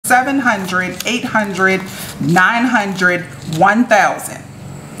700, 800, 900, 1,000.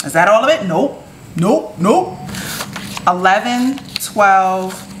 Is that all of it? Nope. Nope. Nope. 11,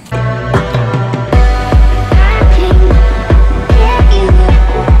 12.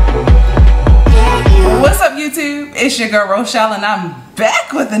 What's up, YouTube? It's your girl Rochelle, and I'm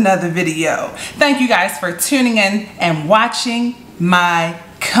back with another video. Thank you guys for tuning in and watching my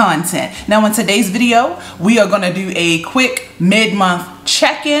content. Now in today's video, we are going to do a quick mid-month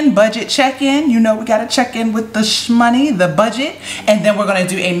check-in, budget check-in. You know, we got to check in with the shmoney, the budget, and then we're going to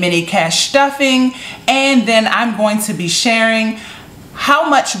do a mini cash stuffing, and then I'm going to be sharing how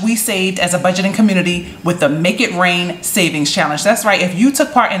much we saved as a budgeting community with the Make It Rain Savings Challenge. That's right. If you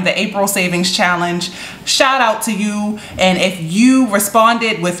took part in the April Savings Challenge, shout out to you. And if you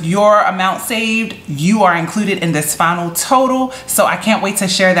responded with your amount saved, you are included in this final total. So I can't wait to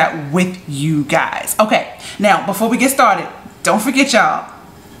share that with you guys. Okay, now before we get started, don't forget y'all,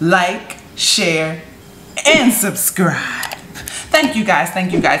 like, share, and subscribe. Thank you guys,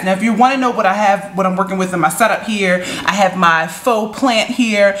 thank you guys. Now if you want to know what I have, what I'm working with in my setup here, I have my faux plant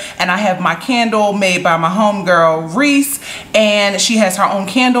here, and I have my candle made by my homegirl Reese, and she has her own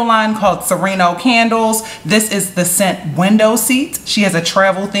candle line called Sereno Candles. This is the scent Window Seat. She has a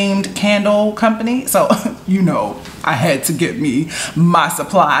travel themed candle company, so you know I had to get me my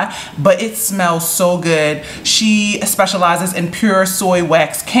supply, but it smells so good. She specializes in pure soy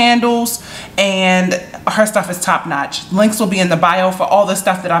wax candles, and her stuff is top notch. Links will be in the bio for all the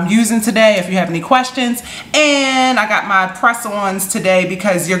stuff that I'm using today if you have any questions. And I got my press-ons today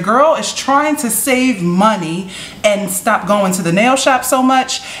because your girl is trying to save money and stop going to the nail shop so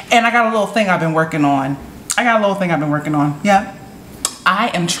much. And I got a little thing I've been working on. Yeah.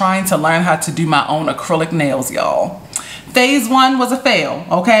 I am trying to learn how to do my own acrylic nails, y'all. Phase 1 was a fail,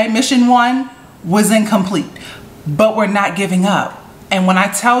 okay? Mission 1 was incomplete, but we're not giving up. And when I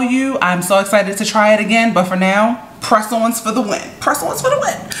tell you, I'm so excited to try it again, but for now, press-ons for the win. Press-ons for the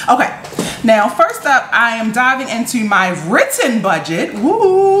win. Okay, now first up, I am diving into my written budget.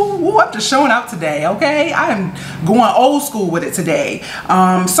 Woo, I'm just showing out today, okay? I am going old school with it today.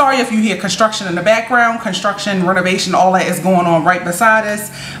 Sorry if you hear construction in the background. Construction, renovation, all that is going on right beside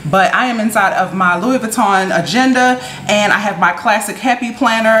us. But I am inside of my Louis Vuitton agenda, and I have my classic Happy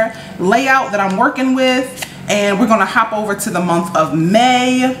Planner layout that I'm working with. And we're gonna hop over to the month of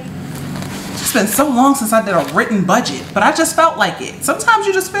May. It's been so long since I did a written budget, but I just felt like it. Sometimes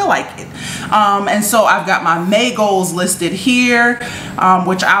you just feel like it. And so I've got my May goals listed here,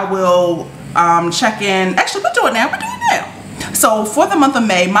 which I will check in. Actually, we'll do it now. So for the month of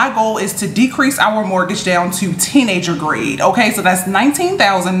May, my goal is to decrease our mortgage down to teenager grade. Okay, so that's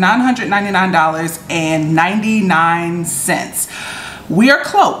 $19,999.99. We are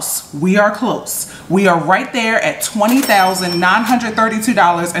close. We are close. We are right there at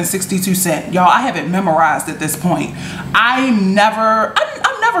 $20,932.62. Y'all, I have it memorized at this point. I'm never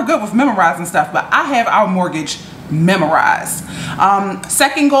good with memorizing stuff, but I have our mortgage memorized.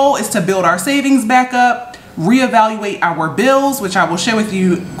 Second goal is to build our savings back up, reevaluate our bills, which I will share with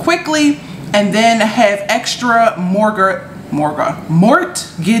you quickly, and then have extra mortgage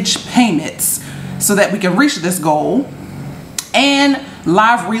payments so that we can reach this goal. And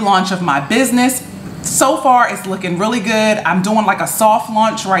live relaunch of my business. So far it's looking really good. I'm doing like a soft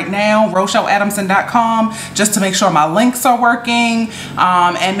launch right now, RochelleAdamson.com, just to make sure my links are working,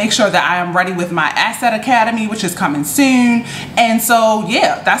 and make sure that I am ready with my Asset Academy, which is coming soon. And so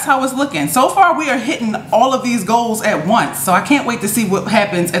yeah, that's how it's looking. So far we are hitting all of these goals at once, so I can't wait to see what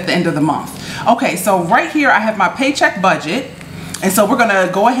happens at the end of the month. Okay, so right here I have my paycheck budget, and so we're gonna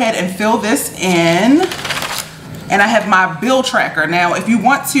go ahead and fill this in. And I have my bill tracker. Now, if you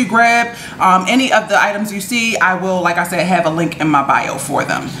want to grab any of the items you see, I will, like I said, have a link in my bio for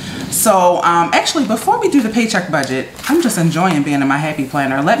them. So actually, before we do the paycheck budget, I'm just enjoying being in my Happy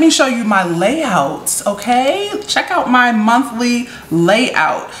Planner. Let me show you my layouts, okay? Check out my monthly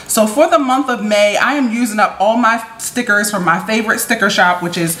layout. So for the month of May, I am using up all my stickers from my favorite sticker shop,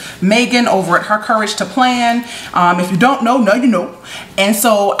 which is Megan over at Her Courage to Plan. If you don't know, now you know. And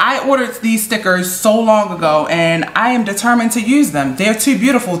so I ordered these stickers so long ago, and I am determined to use them. They're too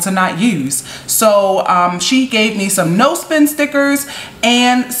beautiful to not use. So she gave me some no spin stickers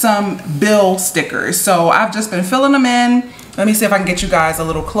and some bill stickers. So I've just been filling them in. Let me see if I can get you guys a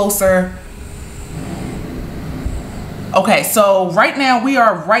little closer. Okay, so right now we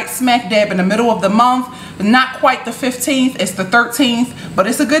are right smack dab in the middle of the month. Not quite the 15th, it's the 13th, but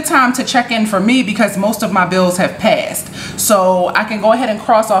it's a good time to check in for me because most of my bills have passed. So I can go ahead and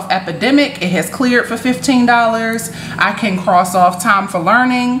cross off Epidemic. It has cleared for $15. I can cross off Time for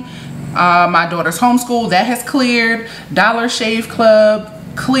Learning. My daughter's homeschool, that has cleared. Dollar Shave Club,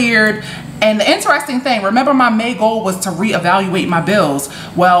 cleared. And the interesting thing, remember my May goal was to reevaluate my bills.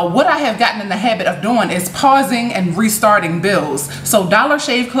 Well, what I have gotten in the habit of doing is pausing and restarting bills. So Dollar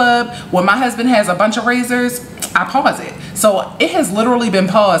Shave Club, when my husband has a bunch of razors, I pause it. So it has literally been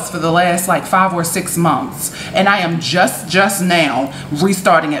paused for the last like 5 or 6 months. And I am just now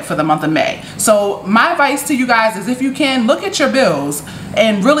restarting it for the month of May. So my advice to you guys is, if you can, look at your bills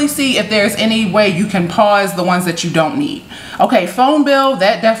and really see if there's any way you can pause the ones that you don't need. Okay, phone bill,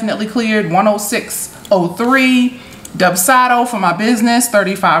 that definitely cleared, $106.03. Dubsado for my business,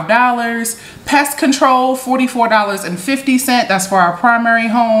 $35. Pest control, $44.50. That's for our primary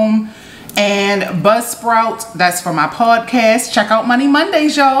home. And Buzzsprout, that's for my podcast. Check out Money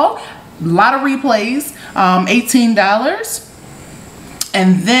Mondays, y'all. A lot of replays, $18.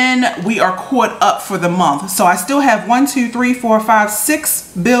 And then we are caught up for the month. So I still have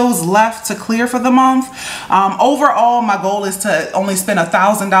 6 bills left to clear for the month. Overall, my goal is to only spend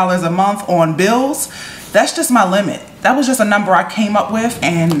 $1,000 a month on bills. That's just my limit. That was just a number I came up with,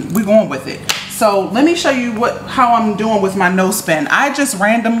 and we're going with it. So let me show you how I'm doing with my no spend. I just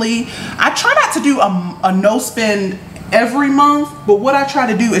randomly, I try not to do a no spend every month, but what I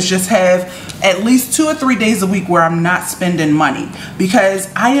try to do is just have at least 2 or 3 days a week where I'm not spending money, because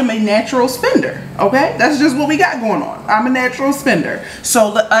I am a natural spender. Okay, that's just what we got going on. I'm a natural spender. So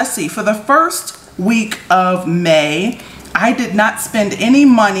let's see, for the first week of May, I did not spend any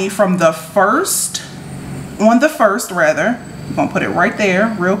money from the first. I'm gonna put it right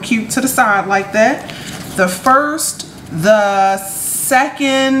there, real cute to the side like that. The first, the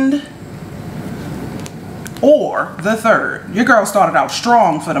second, or the third. Your girl started out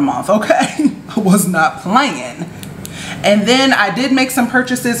strong for the month, okay? I was not playing. And then I did make some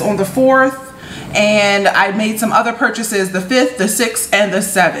purchases on the 4th, and I made some other purchases the 5th, the 6th, and the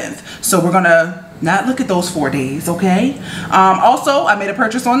 7th. So we're gonna not look at those 4 days, okay? Also, I made a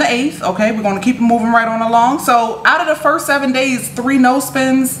purchase on the 8th, okay? We're gonna keep it moving right on along. So out of the first 7 days, 3 no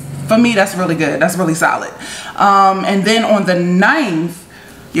spends, for me, that's really good. That's really solid. And then on the 9th,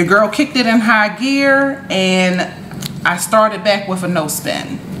 your girl kicked it in high gear, and I started back with a no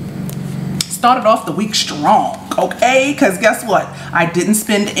spend. Started off the week strong, okay? Because guess what? I didn't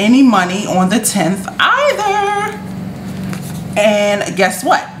spend any money on the 10th either. And guess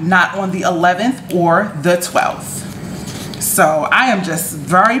what? Not on the 11th or the 12th. So I am just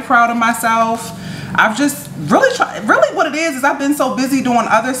very proud of myself. I've just really tried. Really what it is I've been so busy doing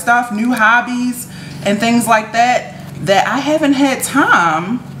other stuff, new hobbies and things like that, that I haven't had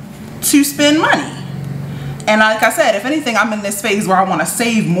time to spend money. And like I said, if anything, I'm in this phase where I want to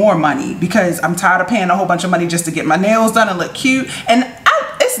save more money, because I'm tired of paying a whole bunch of money just to get my nails done and look cute. And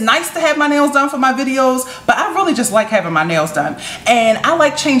it's nice to have my nails done for my videos, but I really just like having my nails done. And I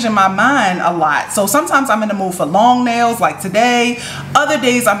like changing my mind a lot. So sometimes I'm in the mood for long nails like today. Other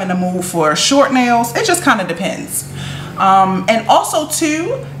days I'm in the mood for short nails. It just kind of depends. And also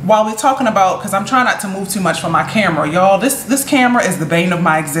too, while we're talking about, because I'm trying not to move too much from my camera, y'all, this camera is the bane of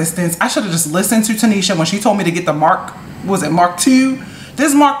my existence. I should have just listened to Tanisha when she told me to get the Mark II?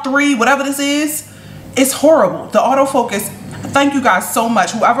 This Mark III, whatever this is, it's horrible. The autofocus. Thank you guys so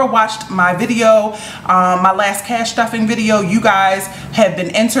much. Whoever watched my video, my last cash stuffing video, you guys have been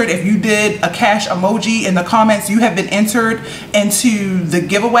entered. If you did a cash emoji in the comments, you have been entered into the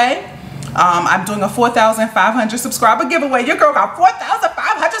giveaway. I'm doing a 4,500 subscriber giveaway. Your girl got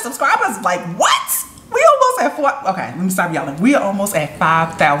 4,500 subscribers. Like, what? We almost at okay, let me stop yelling. We are almost at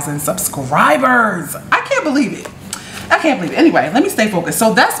 5,000 subscribers. I can't believe it. I can't believe it. Anyway, let me stay focused.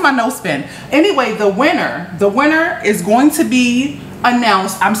 So that's my no spend. Anyway, the winner is going to be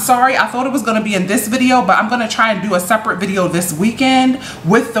announced. I'm sorry, I thought it was going to be in this video, but I'm going to try and do a separate video this weekend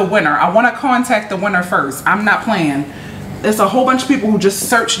with the winner. I want to contact the winner first. I'm not playing. There's a whole bunch of people who just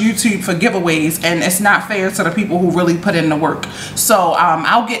search YouTube for giveaways, and it's not fair to the people who really put in the work. So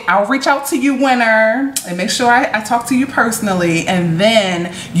I'll reach out to you, winner, and make sure I talk to you personally, and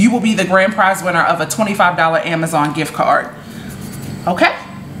then you will be the grand prize winner of a $25 Amazon gift card. Okay,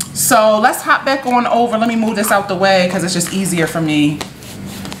 so let's hop back on over. Let me move this out the way because it's just easier for me.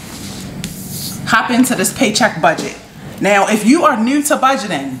 Hop into this paycheck budget. Now, if you are new to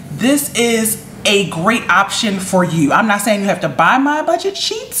budgeting, this is a great option for you. I'm not saying you have to buy my budget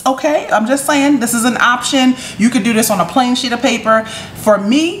sheets, okay? I'm just saying this is an option. You could do this on a plain sheet of paper. For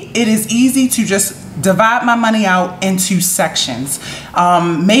me, it is easy to just divide my money out into sections.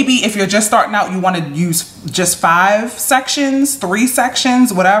 Maybe if you're just starting out, you want to use just 5 sections, 3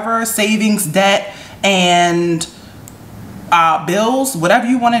 sections, whatever, savings, debt, and bills, whatever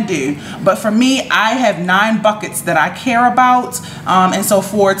you want to do. But for me, I have 9 buckets that I care about, and so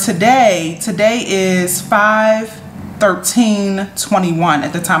for today is 5, $13.21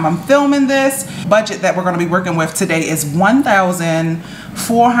 at the time I'm filming this. Budget that we're going to be working with today is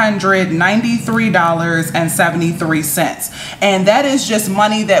 $1,493.73, and that is just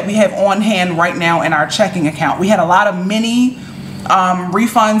money that we have on hand right now in our checking account. We had a lot of mini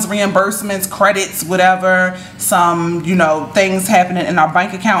refunds, reimbursements, credits, whatever, some, you know, things happening in our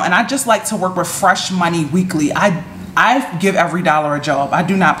bank account, and I just like to work with fresh money weekly. I give every dollar a job. I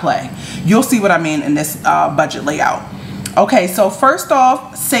do not play. You'll see what I mean in this budget layout. Okay, so first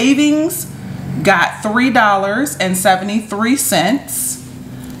off, savings got $3.73.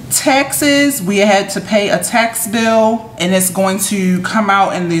 Taxes, we had to pay a tax bill, and it's going to come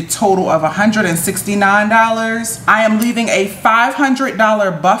out in the total of $169. I am leaving a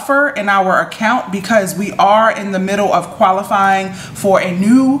 $500 buffer in our account because we are in the middle of qualifying for a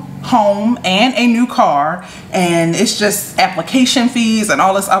new home and a new car, and it's just application fees and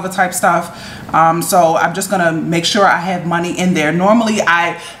all this other type stuff. So I'm just gonna make sure I have money in there. Normally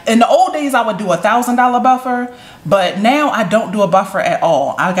in the old days I would do a $1,000 buffer, but now I don't do a buffer at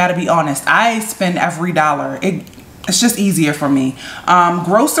all. I gotta be honest, I spend every dollar. It's just easier for me.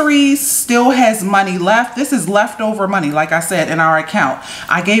 Groceries still has money left. This is leftover money, like I said, in our account.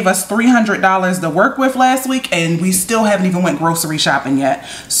 I gave us $300 to work with last week, and we still haven't even went grocery shopping yet.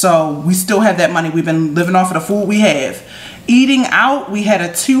 So we still have that money. We've been living off of the food we have. Eating out, we had a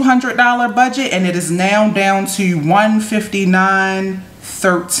 $200 budget, and it is now down to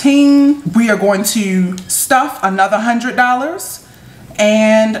 $159.13. We are going to stuff another $100,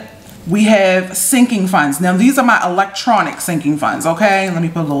 and we have sinking funds. Now these are my electronic sinking funds, okay? Let me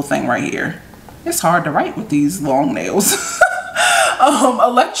put a little thing right here. It's hard to write with these long nails.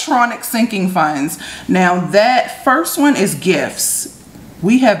 Electronic sinking funds. Now that first one is gifts.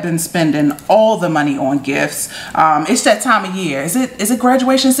 We have been spending all the money on gifts. It's that time of year. Is it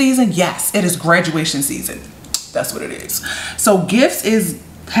graduation season? Yes, it is graduation season. That's what it is. So gifts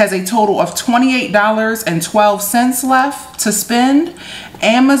has a total of $28.12 left to spend.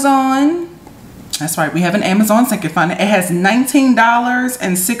 Amazon, that's right, we have an Amazon sinking fund. It has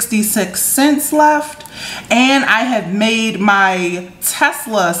 $19.66 left. And I have made my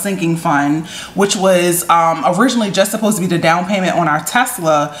Tesla sinking fund, which was originally just supposed to be the down payment on our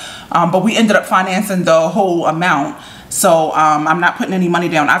Tesla, but we ended up financing the whole amount. So I'm not putting any money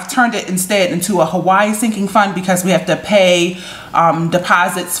down. I've turned it instead into a Hawaii sinking fund because we have to pay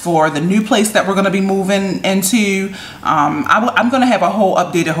deposits for the new place that we're going to be moving into. I'm going to have a whole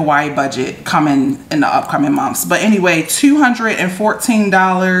updated Hawaii budget coming in the upcoming months. But anyway,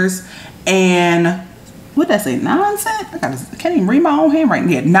 $214 and what did I say, 9 cents? I can't even read my own handwriting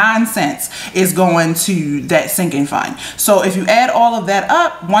here. 9 cents is going to that sinking fund. So if you add all of that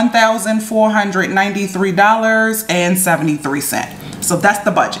up, $1,493.73. So that's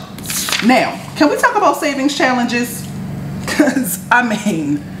the budget. Now, can we talk about savings challenges? Because, I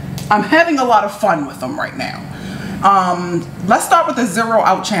mean, I'm having a lot of fun with them right now. Let's start with the 0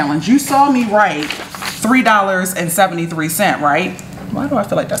 out challenge. You saw me write $3.73, right? Why do I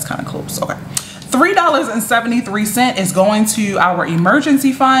feel like that's kind of close? Okay. $3.73 is going to our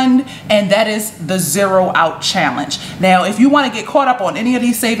emergency fund, and that is the 0 out challenge. Now, if you want to get caught up on any of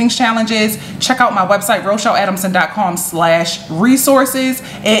these savings challenges, check out my website, RochelleAdamson.com/resources.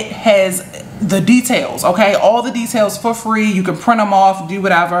 It has the details, okay? All the details for free. You can print them off, do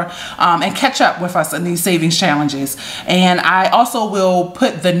whatever, and catch up with us in these savings challenges. And I also will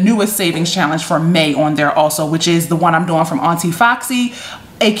put the newest savings challenge for May on there also, which is the one I'm doing from Auntie Foxy,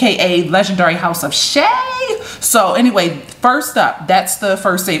 aka Legendary House of Shay. So anyway, first up, that's the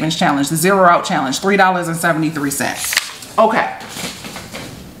first savings challenge, the 0 out challenge, $3.73. Okay,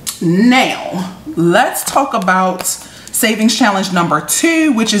 now let's talk about savings challenge number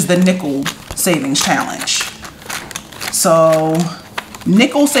 2, which is the nickel savings challenge. So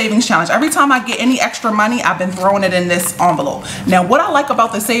nickel savings challenge. Every time I get any extra money, I've been throwing it in this envelope. Now, what I like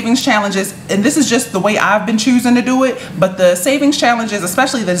about the savings challenges, and this is just the way I've been choosing to do it, but the savings challenges,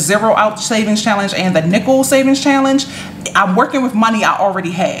 especially the 0 out savings challenge and the nickel savings challenge, I'm working with money I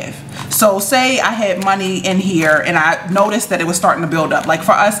already have. So say I had money in here and I noticed that it was starting to build up. Like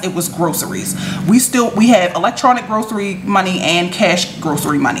for us, it was groceries. We have electronic grocery money and cash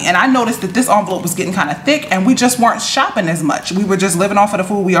grocery money. And I noticed that this envelope was getting kind of thick and we just weren't shopping as much. We were just living off of the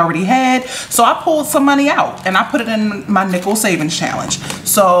food we already had. So I pulled some money out and I put it in my nickel savings challenge.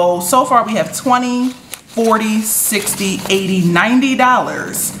 So far we have 20, 40, 60, 80,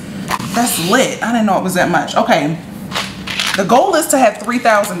 $90. That's lit. I didn't know it was that much. Okay. The goal is to have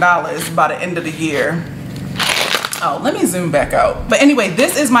 $3,000 by the end of the year. Oh, let me zoom back out. But anyway,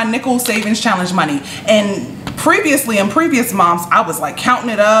 this is my nickel savings challenge money. And previously, in previous months, I was like counting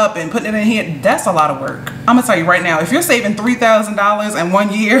it up and putting it in here. That's a lot of work. I'm gonna tell you right now, if you're saving $3,000 in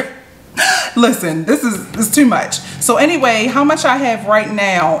 1 year, listen, this is too much. So anyway, how much I have right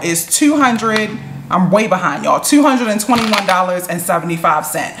now is I'm way behind y'all,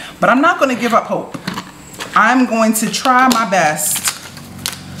 $221.75. But I'm not gonna give up hope. I'm going to try my best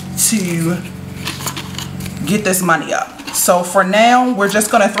to get this money up. So for now, we're just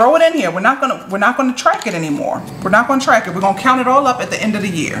gonna throw it in here. We're not gonna track it anymore. We're not gonna track it. We're gonna count it all up at the end of the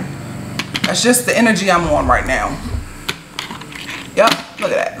year. That's just the energy I'm on right now. Yep,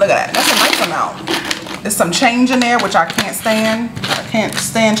 look at that, look at that. That's a nice amount. There's some change in there, which I can't stand. I can't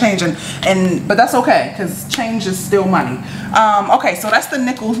stand changing, but that's okay, because change is still money. Okay, so that's the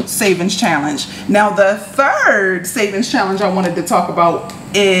nickel savings challenge. Now the third savings challenge I wanted to talk about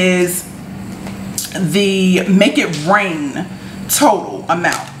is the make it rain total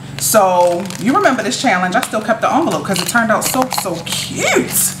amount. So you remember this challenge? I still kept the envelope because it turned out so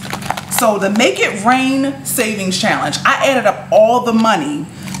cute. So the make it rain savings challenge, I added up all the money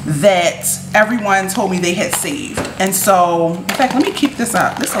that everyone told me they had saved. And so, in fact, let me keep this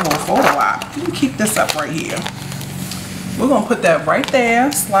up. This is a little photo op. Let me keep this up right here. We're gonna put that right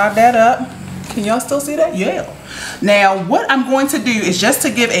there, slide that up. Can y'all still see that? Yeah. Now, what I'm going to do is just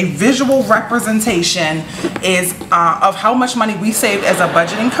to give a visual representation of how much money we saved as a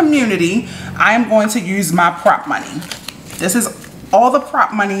budgeting community. I am going to use my prop money. This is all the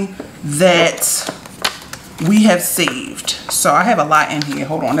prop money that we have saved. So I have a lot in here.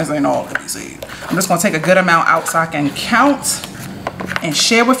 Hold on, this ain't all that we saved. I'm just gonna take a good amount out so I can count and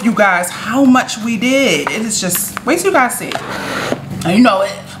share with you guys how much we did. It is just, wait till you guys see it. And you know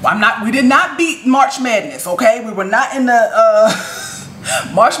it. We did not beat March Madness, okay? We were not in the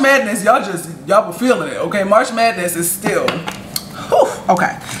March Madness. Y'all were feeling it, okay? March Madness is still, whew,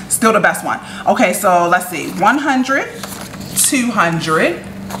 okay, still the best one. Okay, so let's see, 100, 200,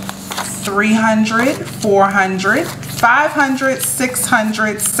 300, 400, 500,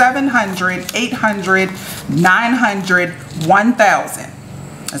 600, 700, 800, 900, 1,000.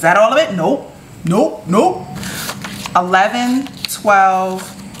 Is that all of it? Nope, nope, nope. 11, 12,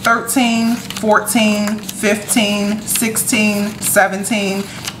 13, 14, 15, 16, 17,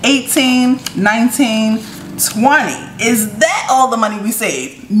 18, 19, 20. Is that all the money we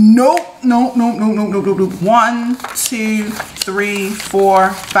saved? Nope, nope, nope, nope, nope, nope, nope. 1, 2, 3,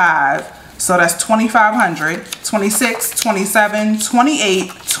 4, 5. So that's 2,500, 26, 27,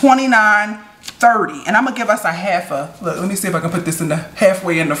 28, 29, 30. And I'm gonna give us a look, let me see if I can put this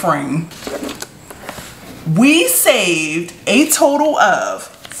halfway in the frame. We saved a total of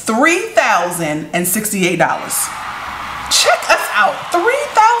 $3,068. Check us out,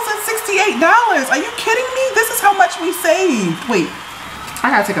 $3,068. Are you kidding me? This is how much we saved. Wait,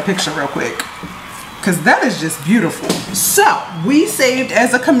 I gotta take a picture real quick because that is just beautiful. So we saved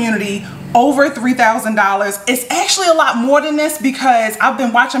as a community over $3,000. It's actually a lot more than this because I've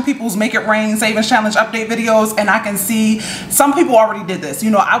been watching people's Make It Rain Savings Challenge update videos and I can see some people already did this. You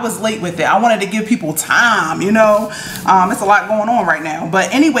know, I was late with it. I wanted to give people time, you know. It's a lot going on right now.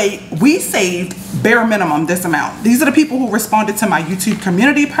 But anyway, we saved bare minimum this amount. These are the people who responded to my YouTube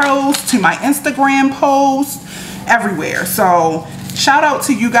community posts, to my Instagram posts, everywhere. So shout out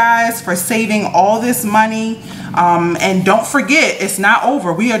to you guys for saving all this money. And don't forget, it's not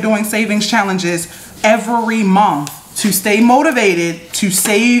over. We are doing savings challenges every month to stay motivated to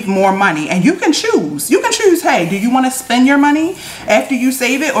save more money. And you can choose. You can choose, hey, do you want to spend your money after you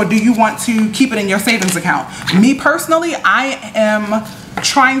save it, or do you want to keep it in your savings account? Me personally, I am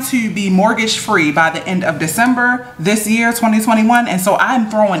trying to be mortgage free by the end of December this year, 2021. And so I'm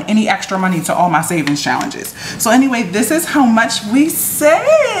throwing any extra money to all my savings challenges. So anyway, this is how much we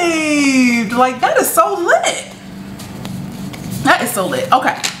saved. Like, that is so lit. That is so lit.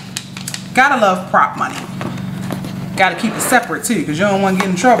 Okay. Gotta love prop money. Gotta keep it separate too, because you don't want to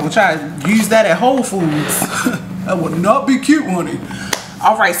get in trouble. Try to use that at Whole Foods. That would not be cute, honey.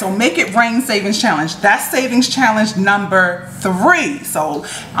 All right, so Make It Rain Savings Challenge. That's savings challenge number 3. So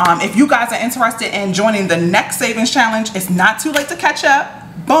if you guys are interested in joining the next savings challenge, it's not too late to catch up.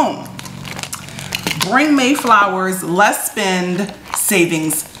 Boom. Bring Mayflowers, Let's Spend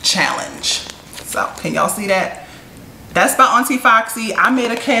Savings Challenge. So can y'all see that? That's by Auntie Foxy. I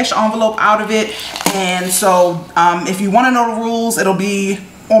made a cash envelope out of it. And so if you want to know the rules, it'll be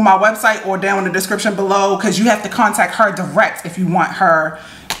on my website or down in the description below, because you have to contact her direct if you want her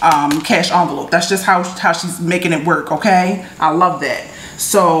cash envelope. That's just how she's making it work, okay? I love that.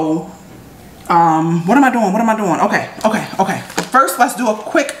 So what am I doing? What am I doing? Okay. First, let's do a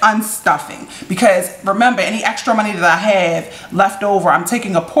quick unstuffing, because remember, any extra money that I have left over, I'm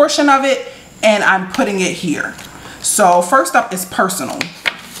taking a portion of it and I'm putting it here. So first up is personal.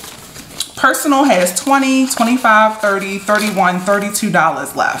 Personal has $20, $25, $30, $31,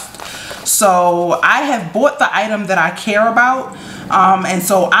 $32 left. So I have bought the item that I care about. And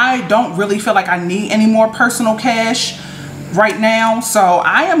so I don't really feel like I need any more personal cash right now. So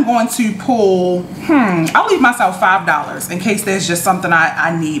I am going to pull, I'll leave myself $5 in case there's just something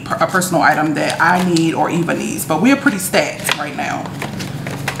I need, a personal item that I need or Eva needs. But we're pretty stacked right now.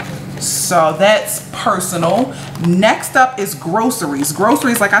 So that's personal. Next up is groceries.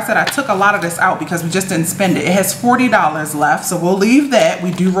 Groceries, like I said, I took a lot of this out because we just didn't spend it. It has $40 left, so we'll leave that.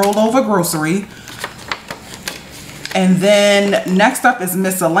 We do roll over grocery. And then next up is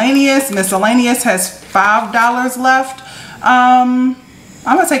miscellaneous. Miscellaneous has $5 left. I'm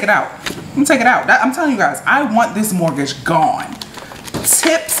gonna take it out. I'm gonna take it out. I'm telling you guys, I want this mortgage gone.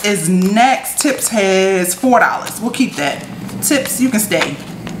 Tips is next. Tips has $4. We'll keep that. Tips, you can stay.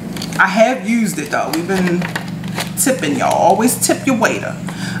 I have used it though. We've been tipping, y'all. Always tip your waiter.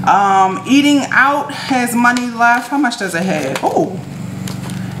 Eating out has money left. How much does it have? Oh,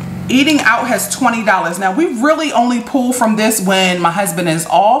 eating out has $20. Now we really only pull from this when my husband is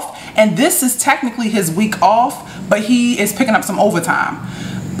off, and this is technically his week off, but he is picking up some overtime.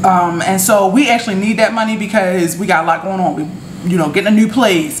 And so we actually need that money because we got a lot going on. We, you know, getting a new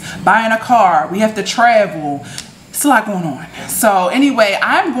place, buying a car, we have to travel. It's a lot going on. So anyway,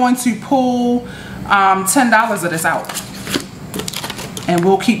 I'm going to pull $10 of this out, and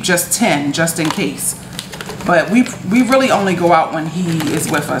we'll keep just 10 just in case. But we really only go out when he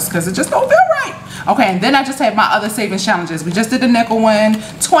is with us because it just don't feel right. Okay, and then I just have my other savings challenges. We just did the nickel one.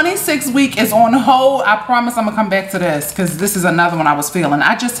 26 week is on hold. I promise I'm gonna come back to this because this is another one I was feeling.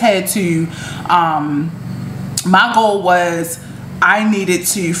 I just had to, my goal was I needed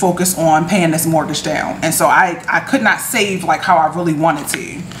to focus on paying this mortgage down. And so I could not save like how I really wanted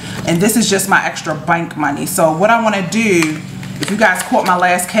to. And this is just my extra bank money. So what I want to do, if you guys caught my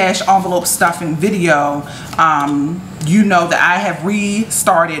last cash envelope stuffing video, you know that I have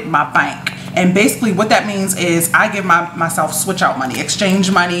restarted my bank. And basically what that means is I give myself switch out money,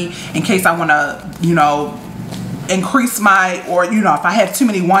 exchange money in case I want to, you know, increase my, or you know, if I have too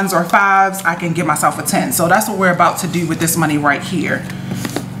many 1s or 5s, I can give myself a 10. So that's what we're about to do with this money right here,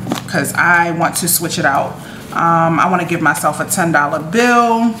 because I want to switch it out. I want to give myself a $10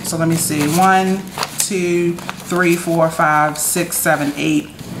 bill. So let me see, 1, 2, 3, 4, 5, 6, 7, 8,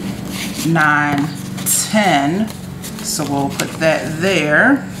 9, 10. So we'll put that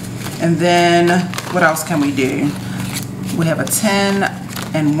there. And then what else can we do? We have a 10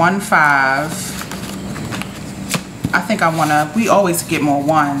 and 1 5. I think I want to, we always get more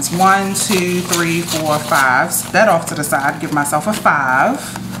 1s. 1, 2, 3, 4, 5. That off to the side, give myself a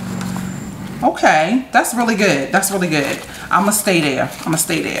 5. Okay, that's really good. That's really good. I'm going to stay there. I'm going to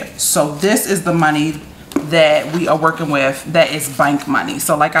stay there. So this is the money that we are working with that is bank money.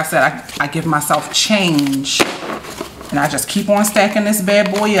 So like I said, I give myself change. And I just keep on stacking this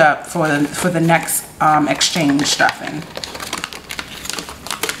bad boy up for the next exchange stuffing.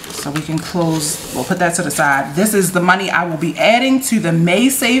 So we can close, we'll put that to the side. This is the money I will be adding to the May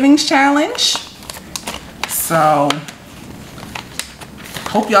Savings Challenge. So,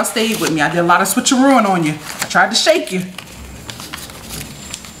 hope y'all stayed with me. I did a lot of switcherooing on you. I tried to shake you.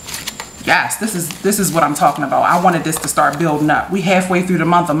 Yes, this is what I'm talking about. I wanted this to start building up. We halfway through the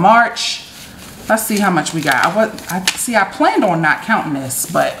month of March. Let's see how much we got. I planned on not counting this,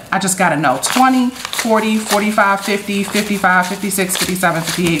 but I just gotta know. 20, 40, 45, 50, 55, 56, 57,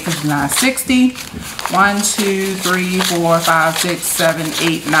 58, 59, 60. 1, 2, 3, 4, 5, 6, 7,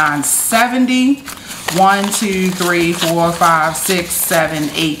 8, 9, 70. 1, 2, 3, 4, 5, 6, 7,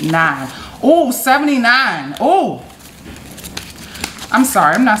 8, 9. Oh, 79. Oh. I'm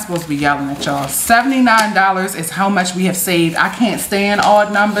sorry, I'm not supposed to be yelling at y'all. $79 is how much we have saved. I can't stand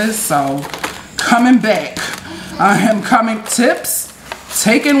odd numbers, so coming back. I am coming. Tips,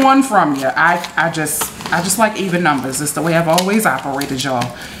 taking one from you. I just like even numbers. It's the way I've always operated,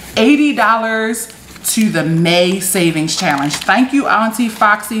 y'all. $80 to the May Savings Challenge. Thank you, Auntie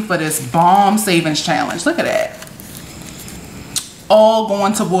Foxy, for this bomb savings challenge. Look at that. All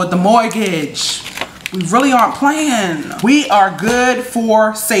going toward the mortgage. We really aren't playing. We are good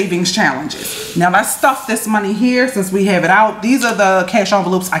for savings challenges. Now let's stuff this money here since we have it out. These are the cash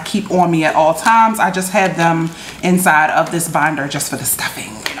envelopes I keep on me at all times. I just have them inside of this binder just for the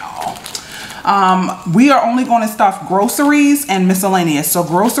stuffing, you know. We are only going to stuff groceries and miscellaneous. So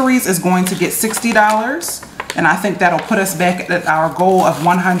groceries is going to get $60. And I think that'll put us back at our goal of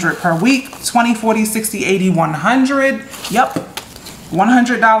 $100 per week. 20, 40, 60, 80, 100. Yep.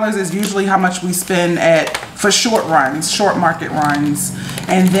 $100 is usually how much we spend for short runs, short market runs.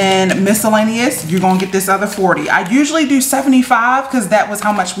 And then miscellaneous, you're gonna get this other 40. I usually do 75 because that was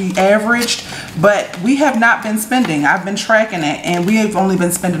how much we averaged, but we have not been spending. I've been tracking it, and we have only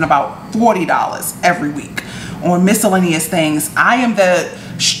been spending about $40 every week on miscellaneous things. I am the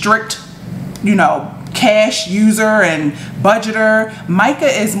strict, you know, cash user and budgeter. Micah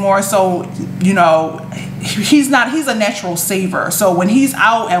is more so, you know, he's a natural saver. So when he's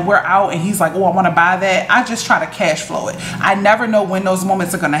out and we're out and he's like, oh, I want to buy that, I just try to cash flow it. I never know when those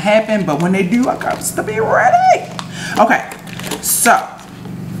moments are going to happen, but when they do, I got to be ready. Okay, so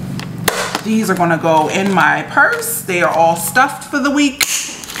these are going to go in my purse. They are all stuffed for the week.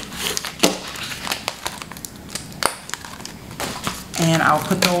 And I'll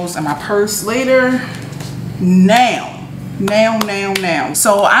put those in my purse later. Now.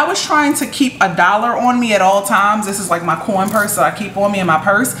 So I was trying to keep $1 on me at all times. This is like my coin purse that I keep on me in my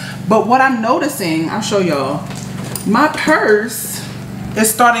purse. But what I'm noticing, I'll show y'all, my purse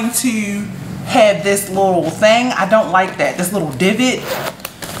is starting to have this little thing. I don't like that, this little divot.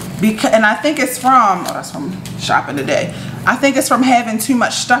 And I think it's from, oh, that's from shopping today. I think it's from having too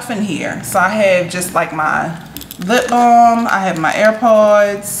much stuff in here. So I have just like my lip balm, I have my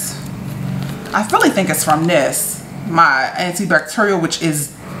AirPods. I really think it's from this, my antibacterial, which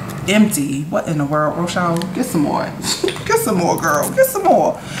is empty. What in the world, Rochelle? Get some more. Get some more, girl. Get some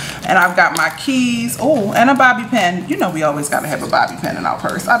more. And I've got my keys. Oh, and a bobby pin. You know we always got to have a bobby pin in our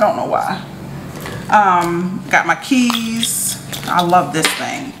purse. I don't know why. Got my keys. I love this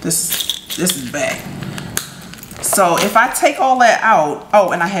thing. This is bad. So if I take all that out,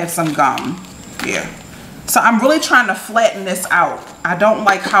 oh, and I have some gum. Yeah. So I'm really trying to flatten this out. I don't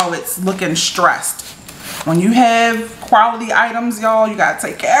like how it's looking stressed. When you have quality items, y'all, you gotta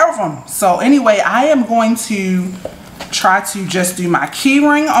take care of them. So anyway, I am going to try to just do my key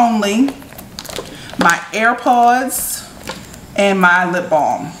ring only, my AirPods, and my lip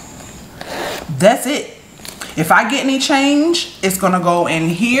balm. That's it. If I get any change, it's gonna go in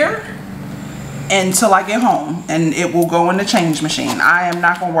here until I get home, and it will go in the change machine. I am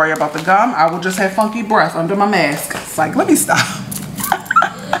not gonna worry about the gum. I will just have funky breath under my mask. It's like, let me stop.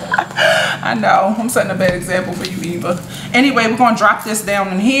 I know, I'm setting a bad example for you, Eva. Anyway, we're gonna drop this down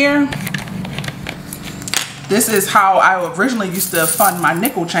in here. This is how I originally used to fund my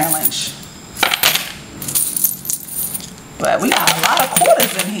nickel challenge. But we got a lot of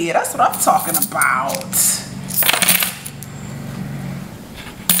quarters in here. That's what I'm talking about.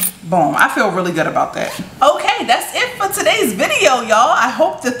 Boom, I feel really good about that. Okay, that's it for today's video, y'all. I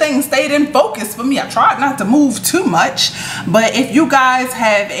hope the thing stayed in focus for me. I tried not to move too much, but if you guys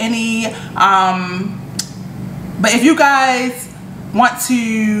have any, want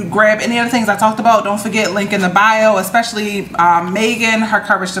to grab any other things I talked about, don't forget, link in the bio, especially Megan, her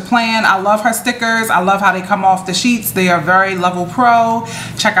Courage to Plan. I love her stickers. I love how they come off the sheets. They are very level pro.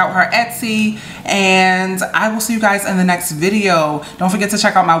 Check out her Etsy, and I will see you guys in the next video. Don't forget to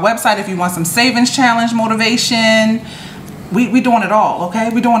check out my website if you want some savings challenge motivation. We doing it all,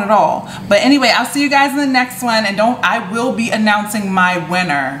 okay? We doing it all. But anyway, I'll see you guys in the next one, and I will be announcing my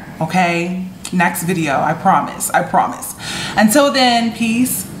winner, okay? Next video, I promise. Until then,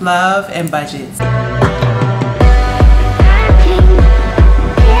 peace, love, and budgets.